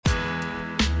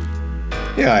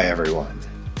Hi, everyone.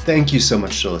 Thank you so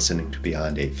much for listening to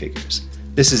Beyond Eight Figures.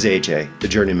 This is AJ, the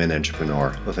journeyman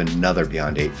entrepreneur, with another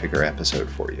Beyond Eight Figure episode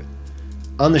for you.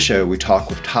 On the show, we talk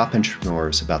with top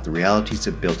entrepreneurs about the realities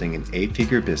of building an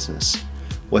eight-figure business,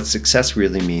 what success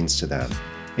really means to them,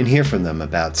 and hear from them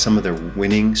about some of their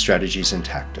winning strategies and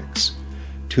tactics.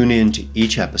 Tune in to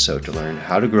each episode to learn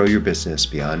how to grow your business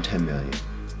beyond 10 million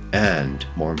and,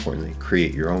 more importantly,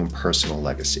 create your own personal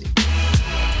legacy.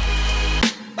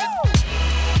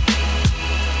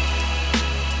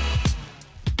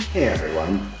 Hey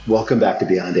everyone, welcome back to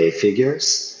Beyond Eight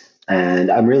Figures.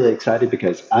 And I'm really excited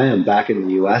because I am back in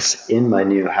the US in my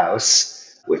new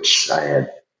house, which I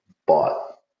had bought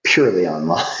purely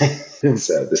online.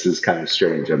 So this is kind of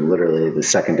strange. I'm literally the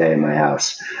second day in my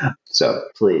house. So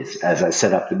please, as I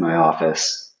set up in my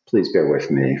office, please bear with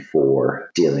me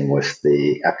for dealing with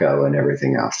the echo and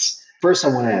everything else. First, I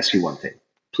want to ask you one thing.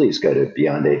 Please go to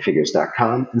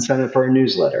beyond8figures.com and sign up for our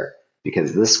newsletter,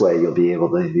 because this way you'll be able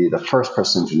to be the first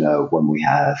person to know when we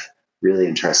have really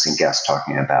interesting guests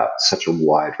talking about such a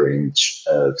wide range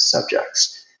of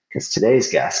subjects. Because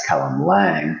today's guest, Callum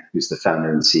Laing, who's the founder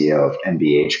and CEO of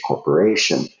MBH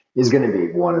Corporation, is going to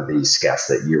be one of these guests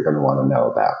that you're going to want to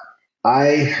know about.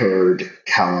 I heard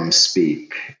Callum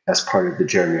speak as part of the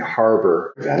Jeremy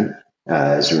Harbor event.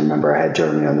 As you remember, I had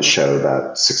Jeremy on the show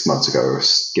about 6 months ago,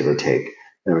 give or take.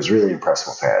 And it was really impressive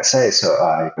what I had to say. So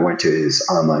I went to his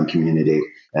online community,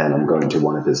 and I'm going to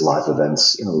one of his live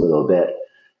events in a little bit,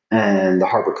 and the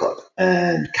Harbor Club.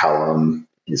 And Callum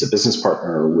is a business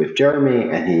partner with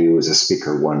Jeremy, and he was a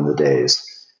speaker one of the days.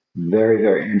 Very,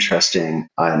 very interesting.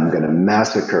 I'm going to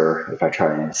massacre, if I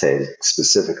try and say it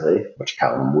specifically, which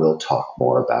Callum will talk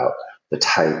more about, the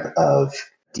type of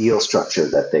deal structure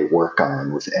that they work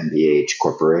on with MBH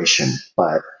Corporation.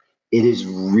 But it is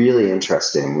really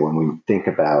interesting when we think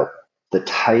about the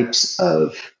types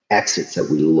of exits that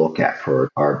we look at for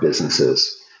our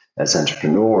businesses as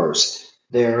entrepreneurs.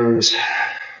 There's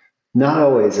not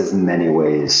always as many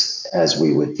ways as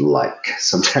we would like.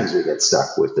 Sometimes we get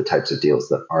stuck with the types of deals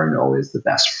that aren't always the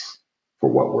best for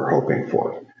what we're hoping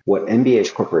for. What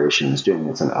MBH Corporation is doing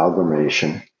is an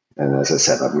amalgamation, and as I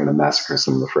said, I'm going to massacre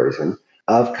some of the phrasing,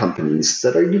 of companies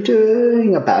that are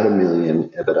doing about $1 million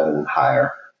EBITDA and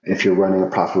higher. If you're running a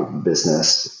profitable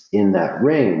business in that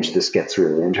range, this gets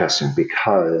really interesting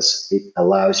because it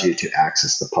allows you to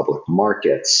access the public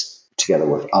markets together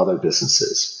with other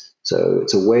businesses. So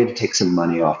it's a way to take some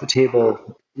money off the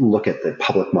table, look at the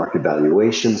public market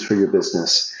valuations for your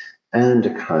business, and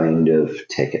to kind of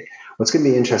take it. What's going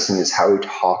to be interesting is how he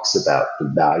talks about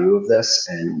the value of this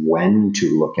and when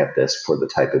to look at this for the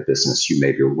type of business you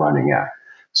may be running at.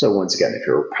 So once again, if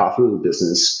you're a profitable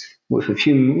business with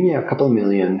a couple of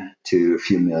million to a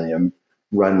few million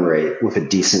run rate with a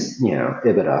decent,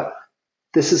 EBITDA,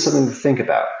 this is something to think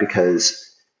about,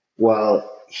 because while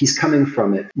he's coming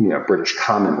from a, British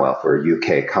Commonwealth or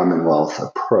UK Commonwealth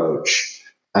approach,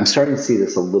 I'm starting to see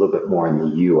this a little bit more in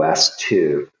the US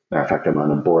too. Matter of fact, I'm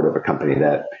on a board of a company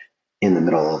that in the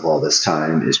middle of all this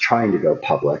time is trying to go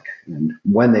public. And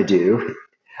when they do,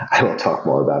 I will talk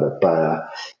more about it, but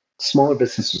smaller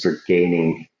businesses are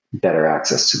gaining better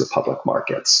access to the public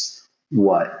markets.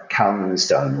 What Callum has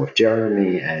done with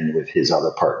Jeremy and with his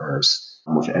other partners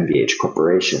with MBH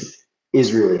Corporation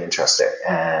is really interesting.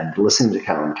 And listening to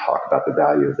Callum talk about the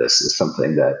value of this is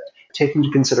something that take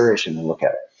into consideration and look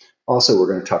at. Also,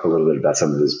 we're going to talk a little bit about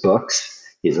some of his books.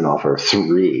 He's an author of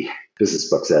 3 business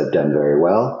books that have done very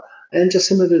well, and just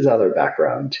some of his other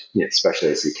background, especially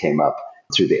as he came up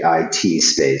through the IT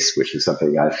space, which is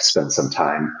something I've spent some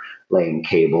time laying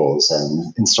cables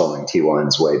and installing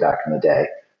T1s way back in the day.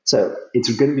 So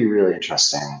it's going to be really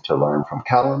interesting to learn from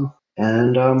Callum,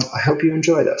 and I hope you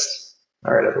enjoy this.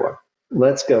 All right, everyone,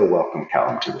 let's go welcome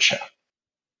Callum to the show.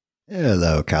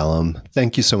 Hello, Callum.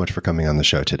 Thank you so much for coming on the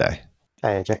show today.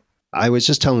 Hey, AJ. I was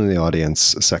just telling the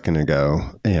audience a second ago,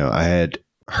 I had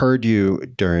heard you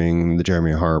during the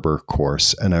Jeremy Harbor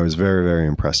course, and I was very, very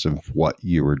impressed with what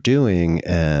you were doing,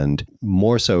 and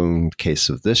more so in the case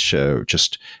of this show,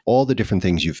 just all the different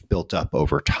things you've built up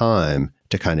over time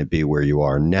to kind of be where you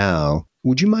are now.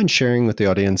 Would you mind sharing with the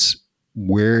audience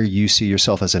where you see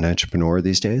yourself as an entrepreneur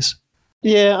these days?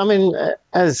 Yeah, I mean,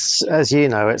 as you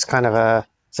know, it's kind of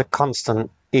it's a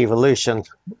constant evolution,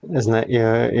 isn't it?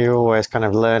 You're always kind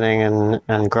of learning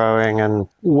and growing, and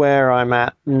where I'm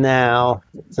at now,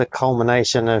 the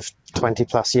culmination of 20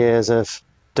 plus years of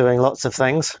doing lots of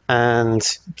things and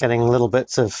getting little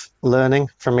bits of learning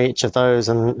from each of those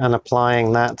and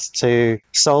applying that to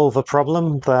solve a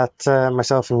problem that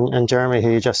myself and Jeremy,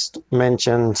 who you just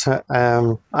mentioned,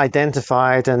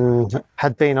 identified and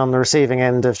had been on the receiving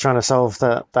end of trying to solve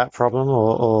that problem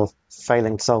or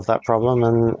failing to solve that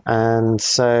problem. And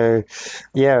so,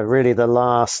 yeah, really the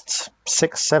last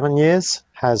 6-7 years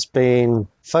has been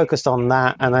focused on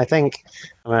that. And I think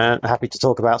I'm happy to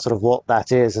talk about sort of what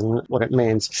that is and what it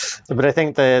means. But I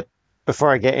think that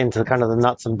before I get into kind of the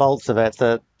nuts and bolts of it,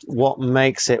 that what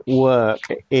makes it work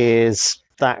is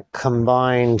that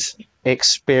combined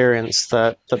experience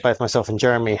that both myself and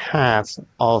Jeremy have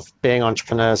of being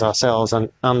entrepreneurs ourselves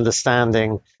and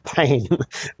understanding pain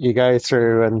you go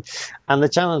through and the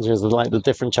challenges, like the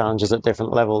different challenges at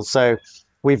different levels. So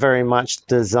we very much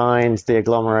designed the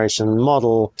agglomeration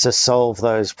model to solve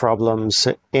those problems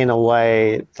in a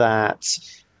way that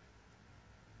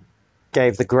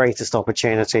gave the greatest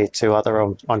opportunity to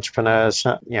other entrepreneurs,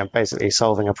 basically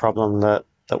solving a problem that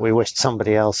we wished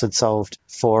somebody else had solved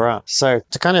for us. So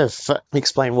to kind of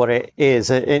explain what it is,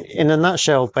 in a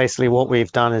nutshell, basically what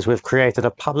we've done is we've created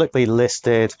a publicly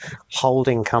listed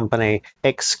holding company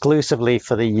exclusively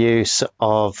for the use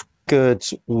of good,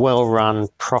 well-run,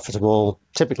 profitable,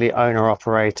 typically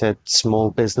owner-operated small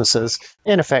businesses.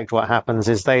 In effect, what happens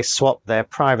is they swap their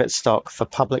private stock for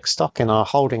public stock in our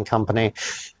holding company,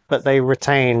 but they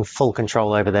retain full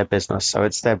control over their business. So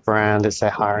it's their brand, it's their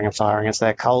hiring and firing, it's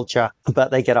their culture,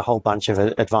 but they get a whole bunch of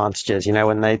advantages.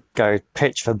 When they go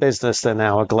pitch for business, they're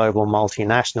now a global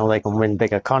multinational. They can win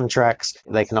bigger contracts.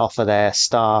 They can offer their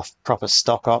staff proper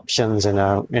stock options in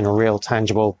a real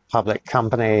tangible public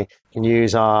company, can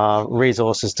use our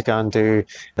resources to go and do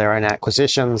their own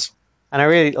acquisitions. And I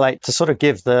really like to sort of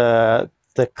give the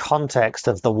context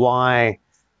of the why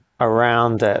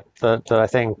around it that I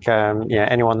think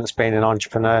anyone that's been in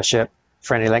entrepreneurship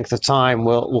for any length of time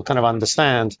will kind of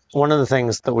understand. One of the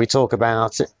things that we talk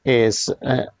about is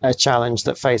a challenge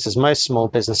that faces most small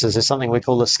businesses is something we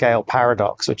call the scale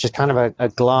paradox, which is kind of a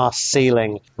glass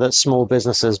ceiling that small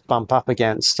businesses bump up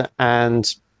against. And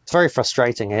it's very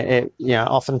frustrating.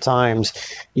 Oftentimes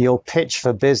you'll pitch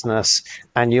for business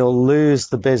and you'll lose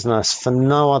the business for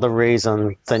no other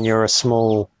reason than you're a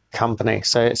small company.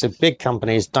 So big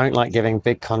companies don't like giving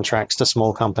big contracts to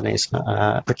small companies.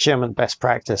 Procurement best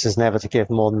practice is never to give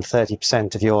more than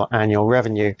 30% of your annual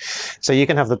revenue. So you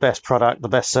can have the best product, the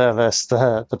best service,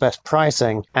 the best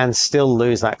pricing, and still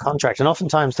lose that contract. And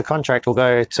oftentimes the contract will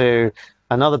go to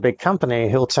another big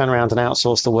company who'll turn around and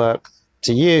outsource the work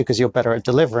to you because you're better at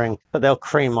delivering, but they'll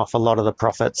cream off a lot of the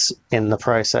profits in the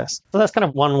process. So that's kind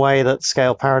of one way that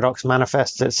scale paradox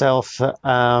manifests itself.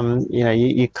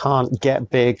 You can't get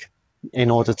big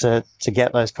in order to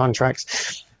get those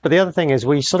contracts. But the other thing is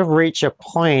we sort of reach a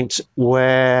point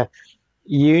where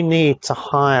you need to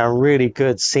hire really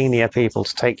good senior people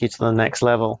to take you to the next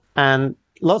level. And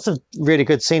lots of really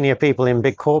good senior people in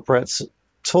big corporates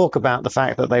talk about the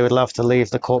fact that they would love to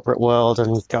leave the corporate world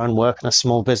and go and work in a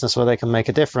small business where they can make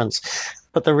a difference.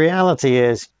 But the reality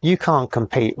is you can't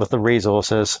compete with the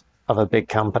resources of a big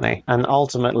company. And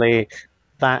ultimately,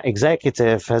 that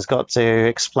executive has got to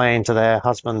explain to their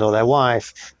husband or their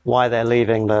wife why they're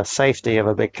leaving the safety of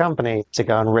a big company to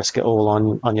go and risk it all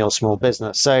on your small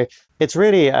business. So it's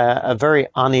really a very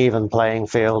uneven playing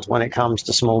field when it comes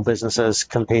to small businesses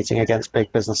competing against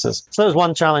big businesses. So that was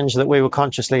one challenge that we were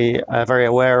consciously very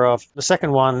aware of. The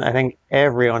second one, I think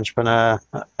every entrepreneur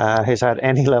who's had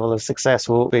any level of success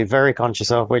will be very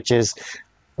conscious of, which is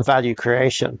value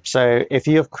creation. So if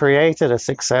you've created a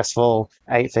successful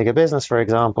 8-figure business, for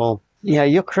example,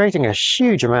 you're creating a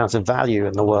huge amount of value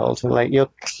in the world. Like, you're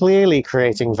clearly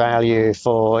creating value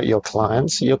for your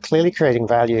clients. You're clearly creating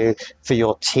value for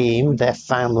your team, their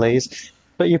families.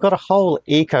 But you've got a whole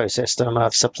ecosystem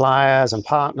of suppliers and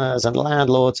partners and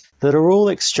landlords that are all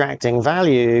extracting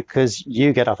value because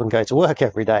you get up and go to work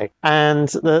every day. And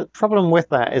the problem with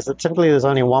that is that typically there's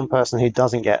only one person who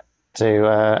doesn't get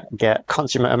to get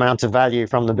consummate amount of value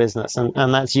from the business,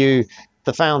 and that's you,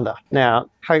 the founder. Now,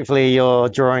 hopefully you're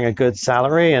drawing a good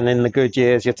salary, and in the good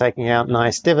years you're taking out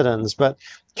nice dividends, but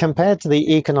compared to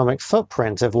the economic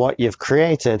footprint of what you've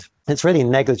created, it's really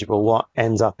negligible what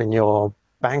ends up in your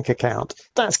bank account.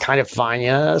 That's kind of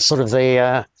fine. Sort of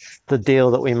the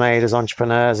deal that we made as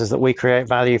entrepreneurs is that we create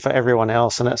value for everyone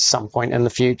else, and at some point in the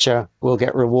future we'll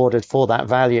get rewarded for that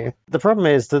value. The problem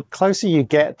is the closer you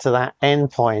get to that end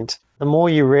point, the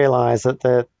more you realize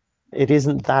that it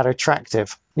isn't that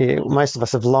attractive. Most of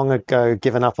us have long ago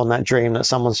given up on that dream that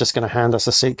someone's just going to hand us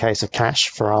a suitcase of cash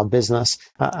for our business.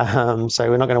 So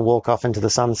we're not going to walk off into the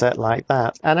sunset like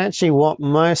that. And actually what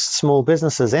most small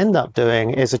businesses end up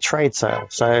doing is a trade sale.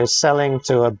 So selling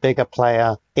to a bigger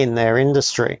player in their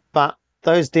industry. But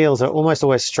those deals are almost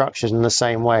always structured in the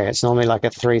same way. It's normally like a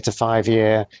 3 to 5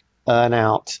 year earn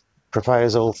out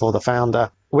proposal for the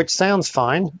founder, which sounds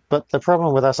fine. But the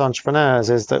problem with us entrepreneurs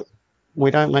is that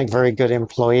we don't make very good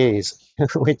employees.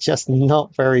 We're just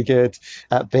not very good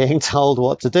at being told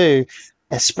what to do,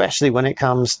 especially when it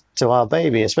comes to our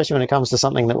baby, especially when it comes to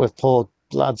something that we've poured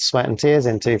blood, sweat and tears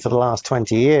into for the last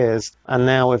 20 years. And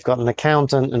now we've got an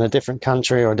accountant in a different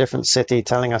country or a different city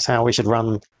telling us how we should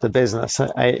run the business.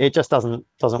 It just doesn't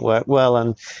work well.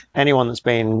 And anyone that's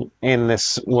been in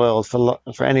this world for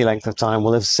any length of time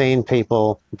will have seen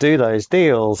people do those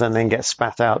deals and then get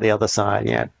spat out the other side.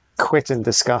 Yeah, quit in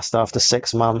disgust after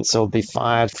 6 months or be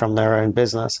fired from their own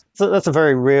business. So that's a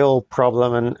very real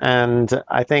problem. And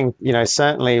I think,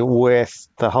 certainly with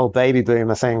the whole baby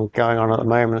boomer thing going on at the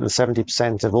moment, and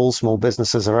 70% of all small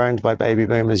businesses are owned by baby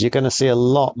boomers, you're going to see a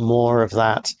lot more of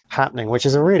that happening, which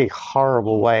is a really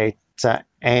horrible way to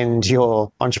end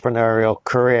your entrepreneurial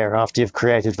career after you've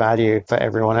created value for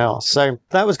everyone else. So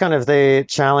that was kind of the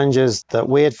challenges that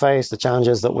we had faced, the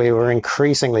challenges that we were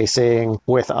increasingly seeing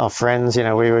with our friends.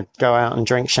 We would go out and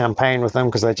drink champagne with them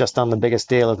because they'd just done the biggest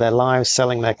deal of their lives,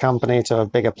 selling their company to a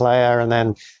bigger player. And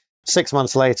then 6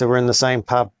 months later, we're in the same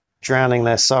pub drowning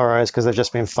their sorrows because they've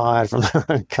just been fired from their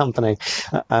own company.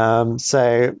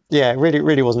 So yeah, it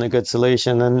really wasn't a good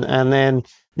solution. And then,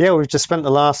 we've just spent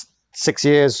the last 6,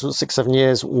 7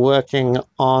 years working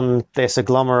on this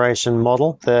agglomeration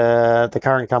model. The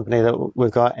current company that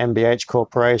we've got, MBH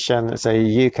Corporation, it's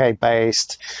a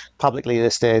UK-based, publicly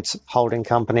listed holding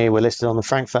company. We're listed on the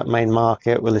Frankfurt main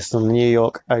market. We're listed on the New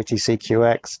York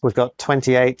OTCQX. We've got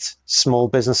 28 small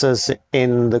businesses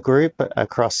in the group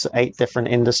across 8 different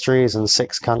industries and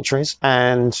 6 countries.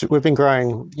 And we've been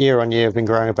growing year on year. We've been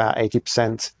growing about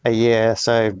 80% a year.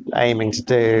 So aiming to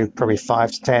do probably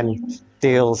 5 to 10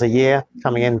 deals a year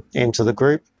coming into the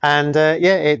group. And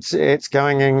it's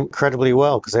going incredibly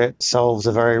well because it solves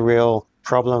a very real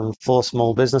problem for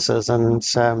small businesses. And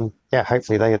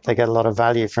hopefully they get a lot of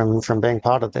value from being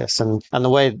part of this. And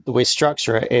the way that we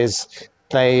structure it is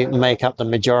they make up the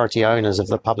majority owners of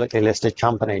the publicly listed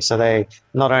company. So they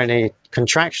not only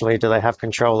contractually do they have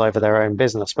control over their own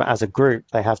business, but as a group,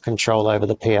 they have control over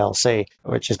the PLC,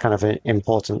 which is kind of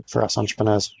important for us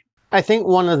entrepreneurs. I think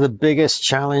one of the biggest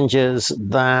challenges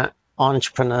that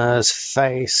entrepreneurs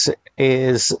face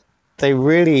is they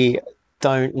really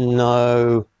don't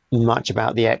know much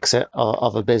about the exit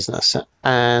of a business.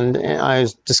 And I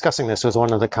was discussing this with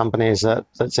one of the companies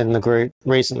that's in the group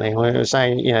recently. We were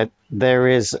saying, there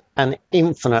is an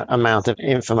infinite amount of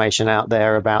information out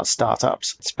there about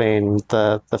startups. It's been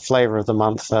the flavor of the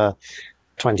month for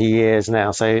 20 years now.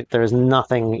 So there is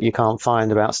nothing you can't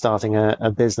find about starting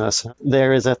a business.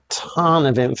 There is a ton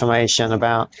of information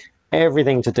about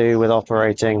everything to do with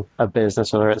operating a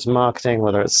business, whether it's marketing,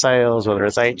 whether it's sales, whether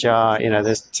it's HR.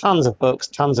 There's tons of books,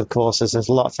 tons of courses. There's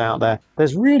lots out there.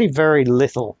 There's really very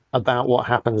little about what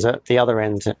happens at the other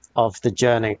end of the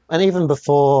journey. And even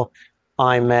before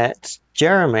I met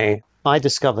Jeremy, I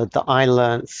discovered that I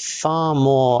learned far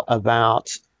more about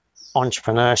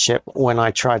entrepreneurship when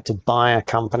I tried to buy a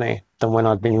company than when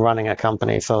I'd been running a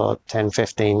company for 10,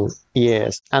 15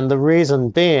 years. And the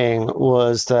reason being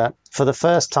was that for the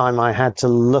first time, I had to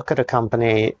look at a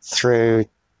company through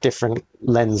different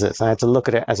lenses. I had to look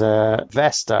at it as a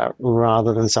investor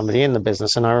rather than somebody in the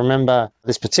business. And I remember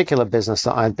this particular business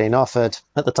that I'd been offered.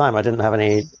 At the time, I didn't have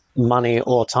any money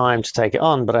or time to take it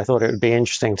on, but I thought it would be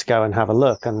interesting to go and have a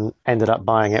look, and ended up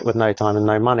buying it with no time and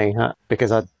no money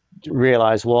because I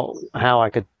realize how I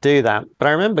could do that. But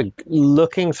I remember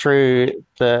looking through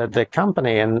the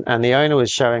company and the owner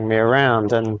was showing me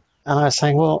around and I was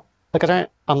saying, well, look, I don't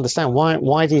understand.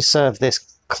 Why do you serve this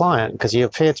client? Because you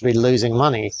appear to be losing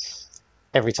money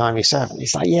every time you serve. And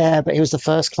he's like, yeah, but he was the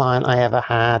first client I ever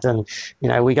had. And,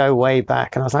 we go way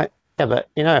back. And I was like, yeah, but,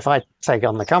 if I take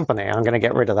on the company, I'm going to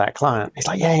get rid of that client. He's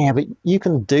like, yeah, but you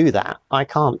can do that. I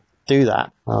can't do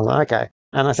that. I was like, okay.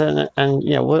 And I said,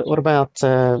 what about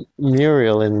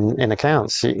Muriel in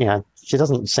accounts? She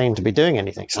doesn't seem to be doing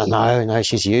anything. So no,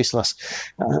 she's useless.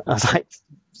 I was like,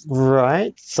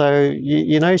 right. So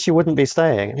she wouldn't be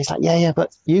staying. And he's like, yeah,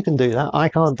 but you can do that. I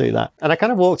can't do that. And I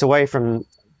kind of walked away from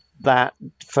that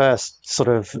first sort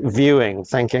of viewing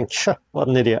thinking, what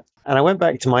an idiot. And I went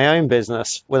back to my own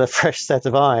business with a fresh set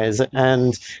of eyes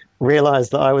and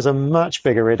realized that I was a much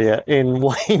bigger idiot in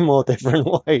way more different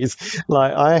ways.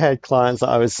 Like, I had clients that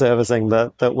I was servicing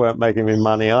that weren't making me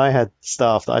money. I had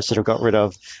staff that I should have got rid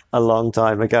of a long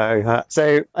time ago.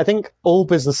 So I think all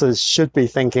businesses should be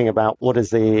thinking about what is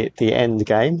the end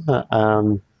game.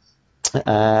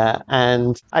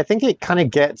 And I think it kind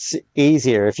of gets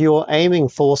easier if you're aiming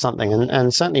for something.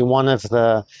 And certainly one of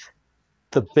the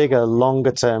bigger,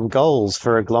 longer term goals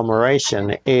for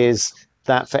agglomeration is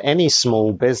that for any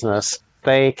small business,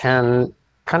 they can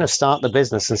kind of start the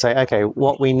business and say, okay,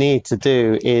 what we need to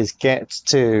do is get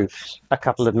to a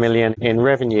couple of million in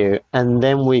revenue, and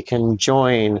then we can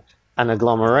join an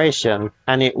agglomeration,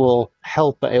 and it will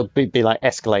help. It'll be like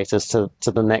escalators to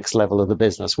the next level of the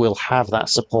business. We'll have that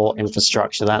support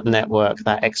infrastructure, that network,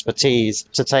 that expertise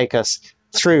to take us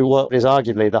through what is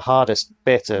arguably the hardest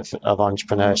bit of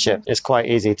entrepreneurship. It's quite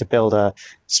easy to build a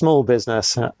small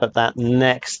business, but that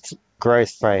next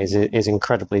growth phase is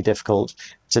incredibly difficult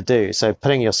to do. So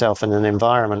putting yourself in an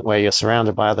environment where you're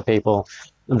surrounded by other people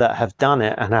that have done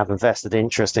it and have a vested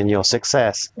interest in your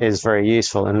success is very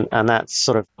useful. And that's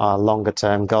sort of our longer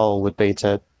term goal, would be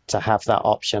to have that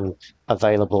option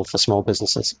available for small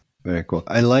businesses. Very cool.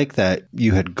 I like that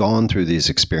you had gone through these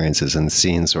experiences and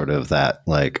seen sort of that,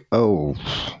 like, oh,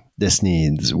 this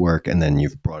needs work, and then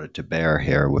you've brought it to bear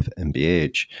here with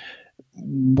MBH.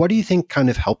 What do you think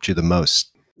kind of helped you the most?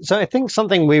 So I think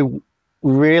something we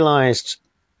realized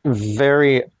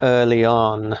very early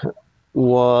on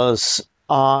was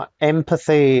our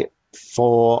empathy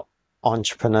for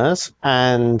entrepreneurs.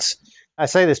 And I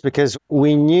say this because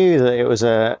we knew that it was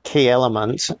a key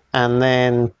element, and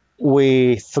then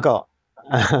we forgot.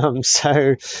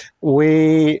 So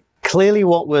we clearly,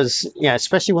 what was,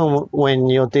 especially when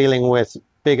you're dealing with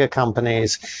bigger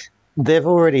companies, they've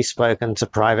already spoken to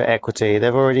private equity,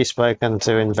 they've already spoken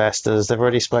to investors, they've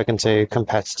already spoken to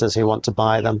competitors who want to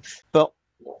buy them. But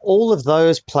all of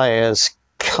those players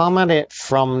come at it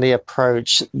from the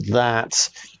approach that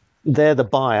they're the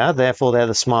buyer, therefore they're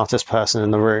the smartest person in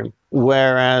the room.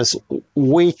 Whereas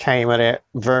we came at it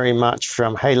very much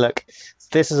from, hey, look,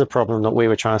 this is a problem that we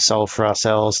were trying to solve for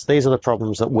ourselves. These are the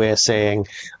problems that we're seeing.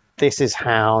 This is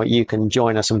how you can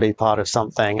join us and be part of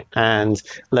something. And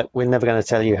look, we're never going to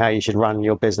tell you how you should run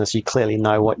your business. You clearly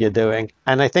know what you're doing.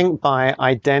 And I think by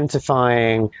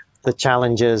identifying the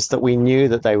challenges that we knew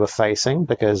that they were facing,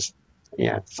 because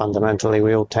fundamentally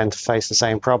we all tend to face the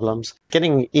same problems,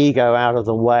 getting ego out of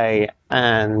the way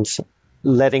and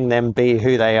letting them be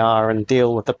who they are and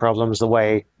deal with the problems the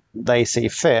way they see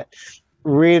fit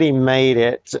really made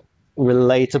it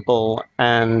relatable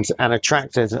and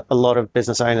attracted a lot of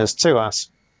business owners to us.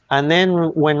 And then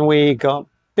when we got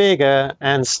bigger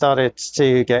and started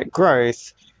to get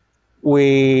growth,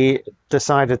 we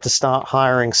decided to start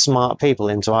hiring smart people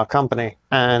into our company.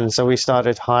 And so we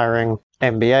started hiring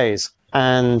MBAs,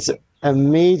 and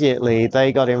immediately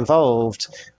they got involved.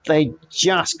 They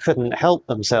just couldn't help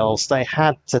themselves. They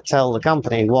had to tell the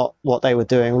company what they were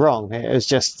doing wrong. It was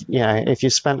just, if you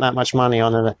spent that much money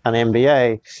on an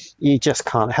MBA, you just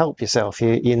can't help yourself.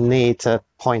 You need to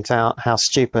point out how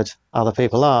stupid other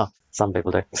people are. Some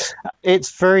people do.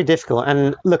 It's very difficult.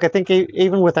 And look, I think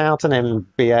even without an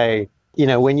MBA,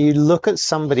 when you look at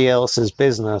somebody else's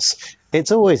business,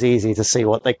 it's always easy to see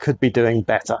what they could be doing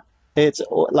better. It's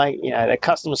like, their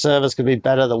customer service could be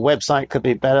better, the website could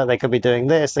be better, they could be doing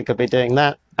this, they could be doing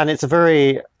that. And it's a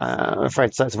very, I'm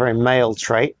afraid that's a very male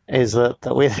trait, is that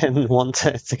we then want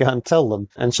to go and tell them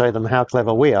and show them how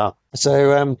clever we are.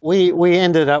 So we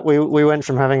ended up, we went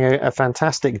from having a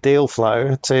fantastic deal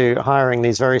flow to hiring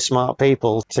these very smart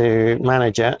people to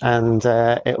manage it, and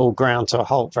it all ground to a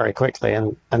halt very quickly.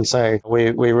 And so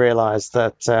we realized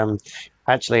that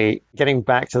actually getting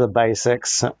back to the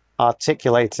basics,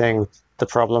 articulating the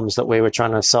problems that we were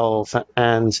trying to solve,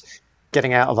 and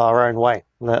getting out of our own way,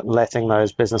 letting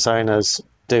those business owners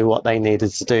do what they needed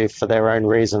to do for their own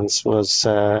reasons was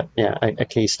a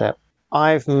key step.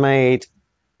 I've made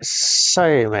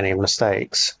so many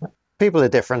mistakes. People are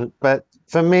different, but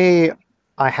for me,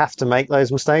 I have to make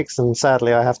those mistakes, and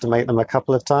sadly I have to make them a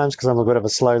couple of times because I'm a bit of a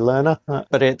slow learner,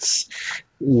 but it's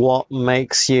what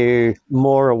makes you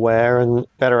more aware and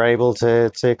better able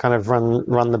to kind of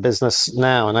run the business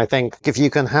now. And I think if you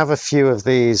can have a few of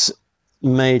these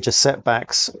major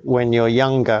setbacks when you're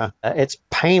younger, it's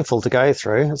painful to go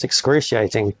through, it's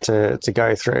excruciating to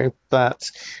go through,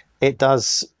 but it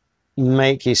does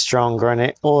make you stronger, and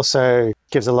it also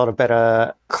gives a lot of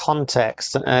better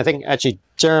context. And I think actually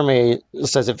Jeremy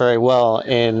says it very well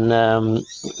in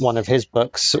one of his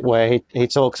books, where he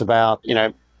talks about,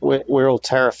 we're all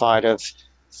terrified of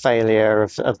failure,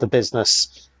 of the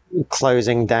business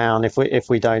closing down if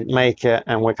we don't make it,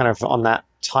 and we're kind of on that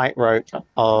tightrope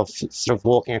of sort of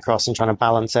walking across and trying to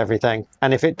balance everything.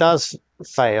 And if it does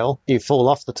fail, you fall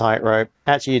off the tightrope.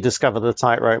 Actually, you discover the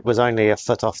tightrope was only a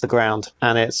foot off the ground,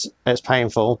 and it's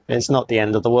painful. It's not the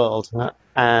end of the world,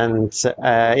 and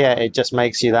it just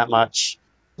makes you that much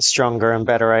stronger and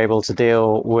better able to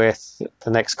deal with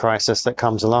the next crisis that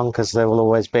comes along, because there will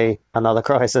always be another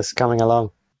crisis coming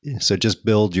along. So just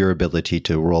build your ability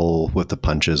to roll with the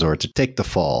punches or to take the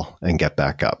fall and get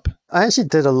back up. I actually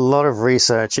did a lot of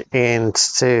research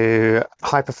into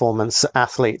high performance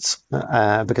athletes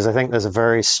because I think there's a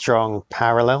very strong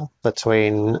parallel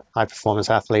between high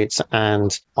performance athletes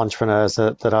and entrepreneurs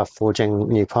that are forging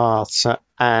new paths.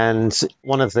 And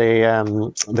one of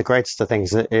the greatest of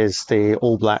things is the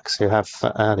All Blacks, who have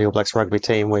the All Blacks rugby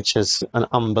team, which is an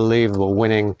unbelievable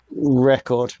winning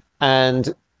record.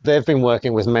 And they've been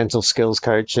working with mental skills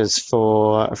coaches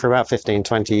for about 15,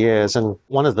 20 years. And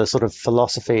one of the sort of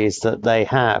philosophies that they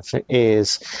have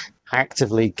is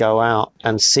actively go out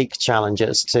and seek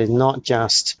challenges, to not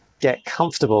just get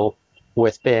comfortable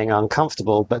with being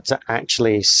uncomfortable, but to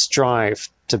actually strive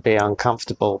to be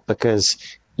uncomfortable, because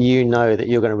you know that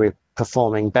you're going to be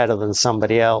performing better than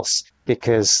somebody else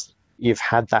because you've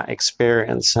had that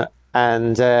experience.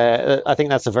 And I think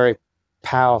that's a very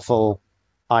powerful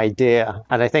idea.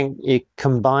 And I think you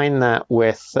combine that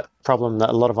with a problem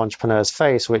that a lot of entrepreneurs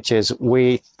face, which is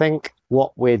we think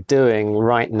what we're doing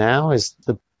right now is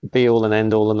the be all and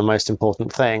end all and the most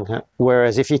important thing.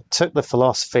 Whereas if you took the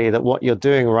philosophy that what you're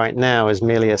doing right now is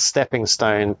merely a stepping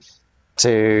stone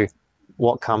to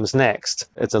what comes next,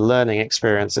 it's a learning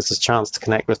experience, it's a chance to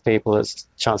connect with people, it's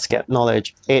a chance to get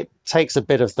knowledge, it takes a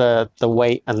bit of the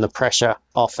weight and the pressure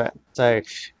off it. So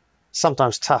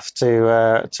sometimes tough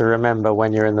to remember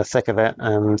when you're in the thick of it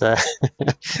and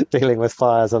dealing with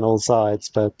fires on all sides,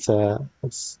 but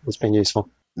it's been useful.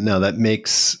 No,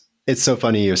 it's so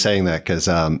funny you're saying that, because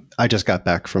I just got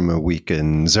back from a week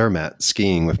in Zermatt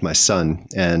skiing with my son,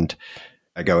 and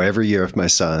I go every year with my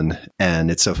son. And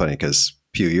it's so funny because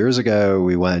a few years ago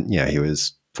we went, he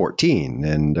was 14,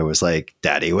 and I was like,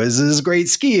 Daddy was this great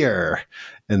skier.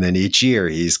 And then each year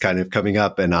he's kind of coming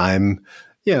up, and I'm,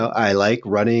 I like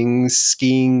running,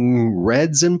 skiing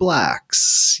reds and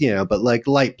blacks, but like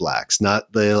light blacks,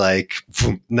 not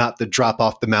the drop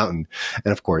off the mountain.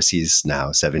 And of course, he's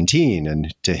now 17.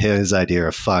 And to his idea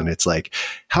of fun, it's like,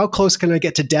 how close can I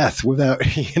get to death without,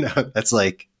 that's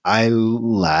like,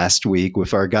 last week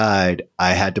with our guide,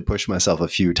 I had to push myself a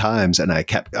few times, and I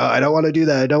kept, I don't want to do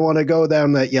that. I don't want to go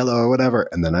down that yellow or whatever.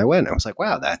 And then I went, I was like,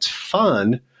 wow, that's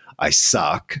fun. I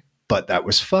suck, but that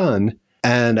was fun.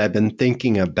 And I've been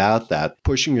thinking about that.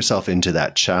 Pushing yourself into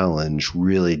that challenge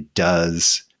really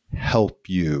does help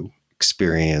you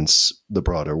experience the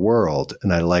broader world.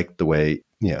 And I like the way,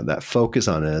 that focus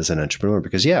on it as an entrepreneur,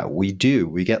 because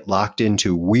we get locked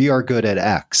into, we are good at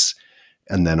X.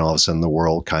 And then all of a sudden the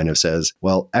world kind of says,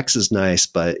 well, X is nice,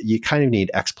 but you kind of need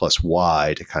X plus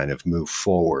Y to kind of move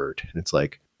forward. And it's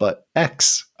like, but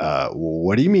X,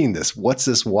 what do you mean this? What's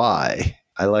this Y?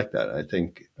 I like that. I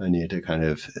think I need to kind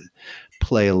of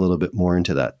play a little bit more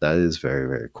into that. That is very,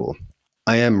 very cool.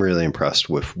 I am really impressed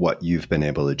with what you've been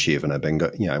able to achieve. And I've been,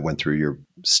 I went through your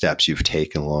steps you've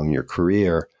taken along your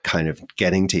career, kind of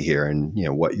getting to here, and,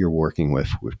 what you're working with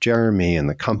Jeremy and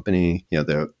the company,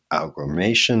 the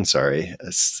amalgamation,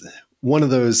 it's one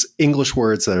of those English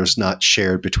words that is not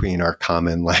shared between our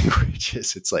common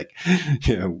languages. It's like,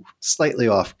 slightly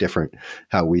off different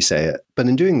how we say it. But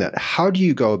in doing that, how do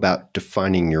you go about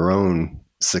defining your own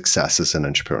success as an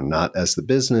entrepreneur, not as the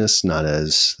business, not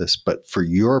as this, but for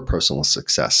your personal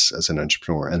success as an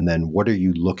entrepreneur? And then what are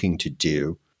you looking to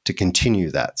do to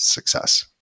continue that success?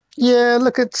 Yeah,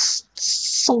 look, it's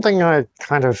something I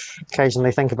kind of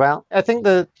occasionally think about. I think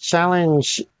the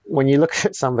challenge when you look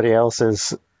at somebody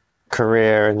else's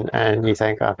career and you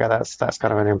think, okay, that's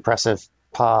kind of an impressive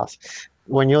path.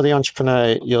 When you're the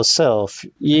entrepreneur yourself,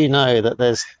 you know that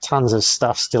there's tons of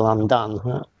stuff still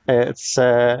undone. It's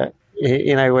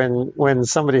when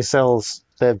somebody sells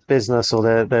their business,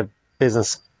 or their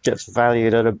business gets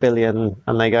valued at $1 billion,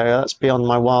 and they go, that's beyond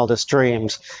my wildest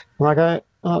dreams. And I go,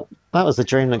 oh, that was the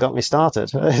dream that got me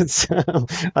started.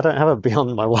 I don't have a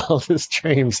beyond my wildest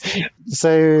dreams.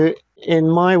 So in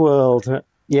my world,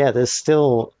 there's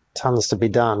still tons to be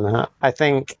done. I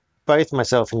think both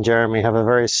myself and Jeremy have a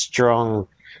very strong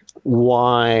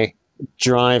why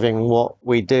driving what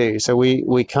we do. So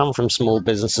we come from small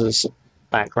businesses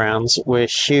backgrounds. We're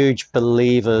huge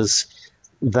believers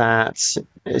that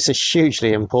it's a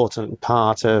hugely important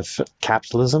part of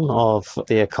capitalism, of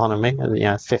the economy.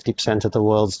 50% of the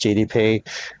world's GDP,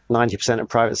 90% of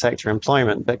private sector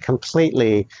employment, but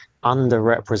completely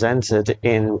underrepresented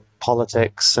in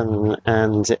politics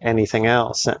and anything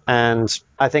else. And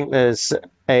I think there's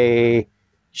a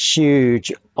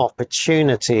huge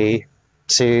opportunity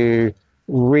to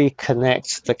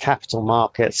reconnect the capital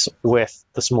markets with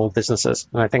the small businesses.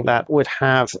 And I think that would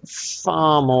have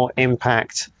far more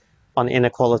impact on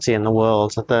inequality in the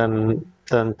world than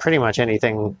pretty much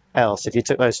anything else. If you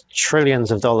took those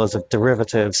trillions of dollars of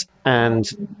derivatives and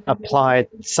applied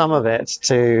some of it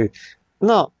to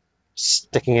not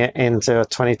sticking it into a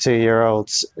 22-year-old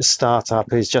startup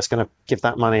who's just going to give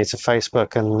that money to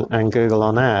Facebook and Google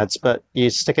on ads, but you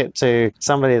stick it to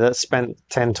somebody that spent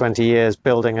 10, 20 years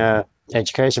building a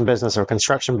education business or a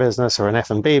construction business or an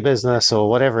F&B business or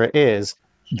whatever it is,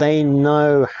 they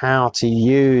know how to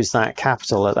use that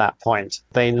capital at that point.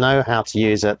 They know how to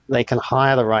use it. They can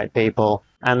hire the right people,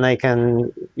 and they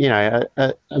can,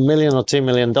 $1 million or $2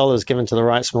 million given to the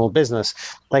right small business,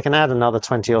 they can add another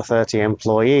 20 or 30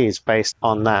 employees based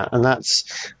on that. And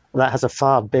that has a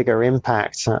far bigger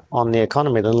impact on the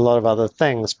economy than a lot of other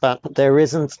things. But there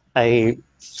isn't a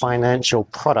financial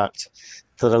product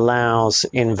that allows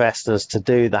investors to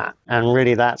do that. And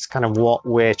really, that's kind of what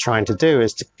we're trying to do,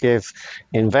 is to give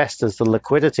investors the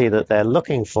liquidity that they're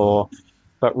looking for,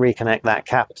 but reconnect that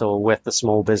capital with the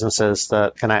small businesses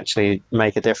that can actually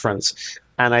make a difference.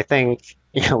 And I think,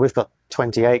 we've got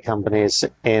 28 companies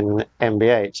in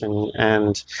MBH,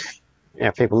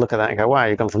 and people look at that and go, wow,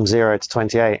 you've gone from 0 to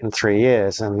 28 in 3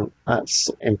 years. And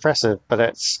that's impressive, but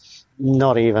it's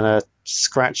not even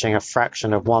scratching a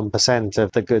fraction of 1%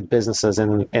 of the good businesses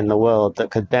in the world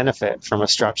that could benefit from a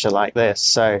structure like this.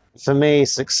 So for me,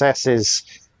 success is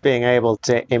being able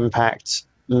to impact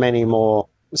many more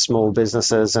small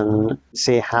businesses and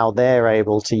see how they're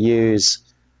able to use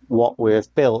what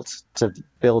we've built to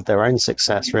build their own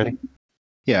success, really.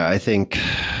 Yeah, I think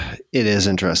it is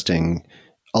interesting.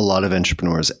 A lot of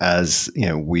entrepreneurs, as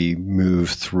we move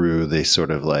through the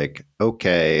sort of like,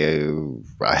 okay,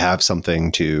 I have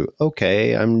something, to,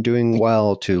 okay, I'm doing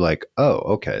well, to like, oh,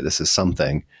 okay, this is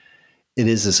something. It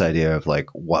is this idea of like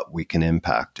what we can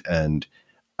impact. And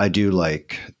I do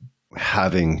like,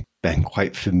 having been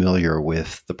quite familiar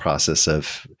with the process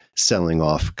of selling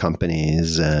off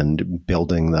companies and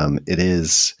building them, it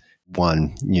is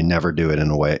one, you never do it in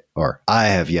a way, or I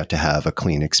have yet to have a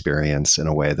clean experience in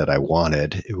a way that I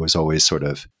wanted. It was always sort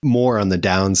of more on the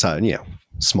downside,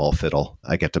 small fiddle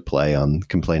I get to play on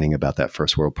complaining about that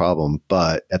first world problem.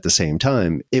 But at the same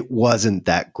time, it wasn't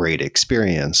that great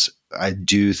experience. I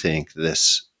do think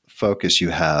this focus you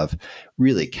have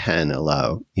really can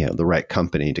allow, the right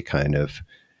company to kind of,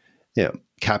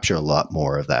 capture a lot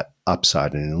more of that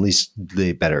upside and at least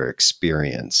the better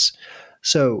experience.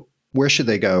 So where should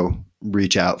they go,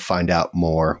 reach out, find out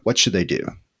more? What should they do?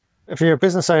 If you're a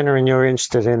business owner and you're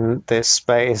interested in this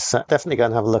space, definitely go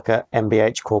and have a look at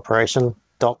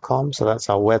mbhcorporation.com. So that's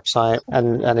our website.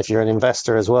 And if you're an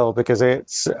investor as well, because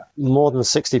it's more than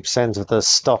 60% of the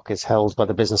stock is held by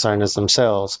the business owners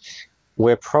themselves.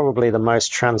 We're probably the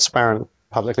most transparent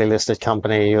publicly listed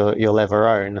company you'll ever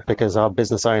own, because our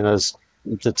business owners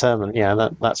determine,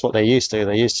 that's what they're used to.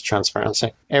 They're used to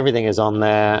transparency. Everything is on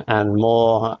there and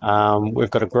more.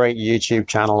 We've got a great YouTube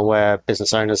channel where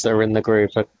business owners that are in the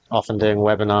group are often doing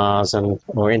webinars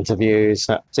or interviews.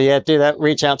 So do that.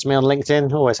 Reach out to me on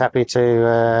LinkedIn. Always happy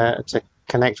to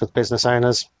connect with business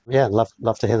owners.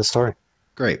 Love to hear the story.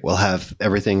 Great. We'll have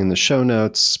everything in the show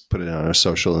notes, put it on our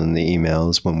social and the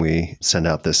emails when we send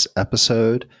out this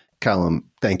episode. Callum,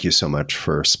 thank you so much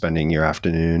for spending your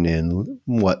afternoon in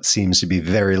what seems to be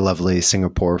very lovely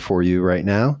Singapore for you right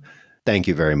now. Thank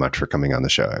you very much for coming on the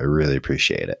show. I really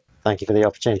appreciate it. Thank you for the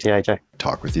opportunity, AJ.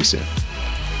 Talk with you soon.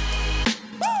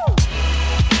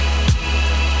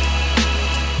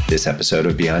 This episode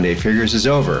of Beyond Eight Figures is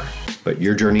over, but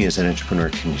your journey as an entrepreneur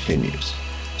continues.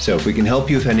 So if we can help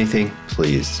you with anything,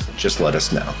 please just let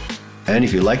us know. And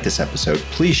if you like this episode,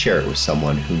 please share it with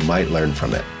someone who might learn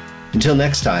from it. Until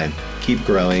next time, keep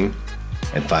growing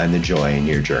and find the joy in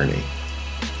your journey.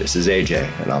 This is AJ,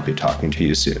 and I'll be talking to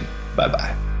you soon.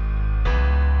 Bye-bye.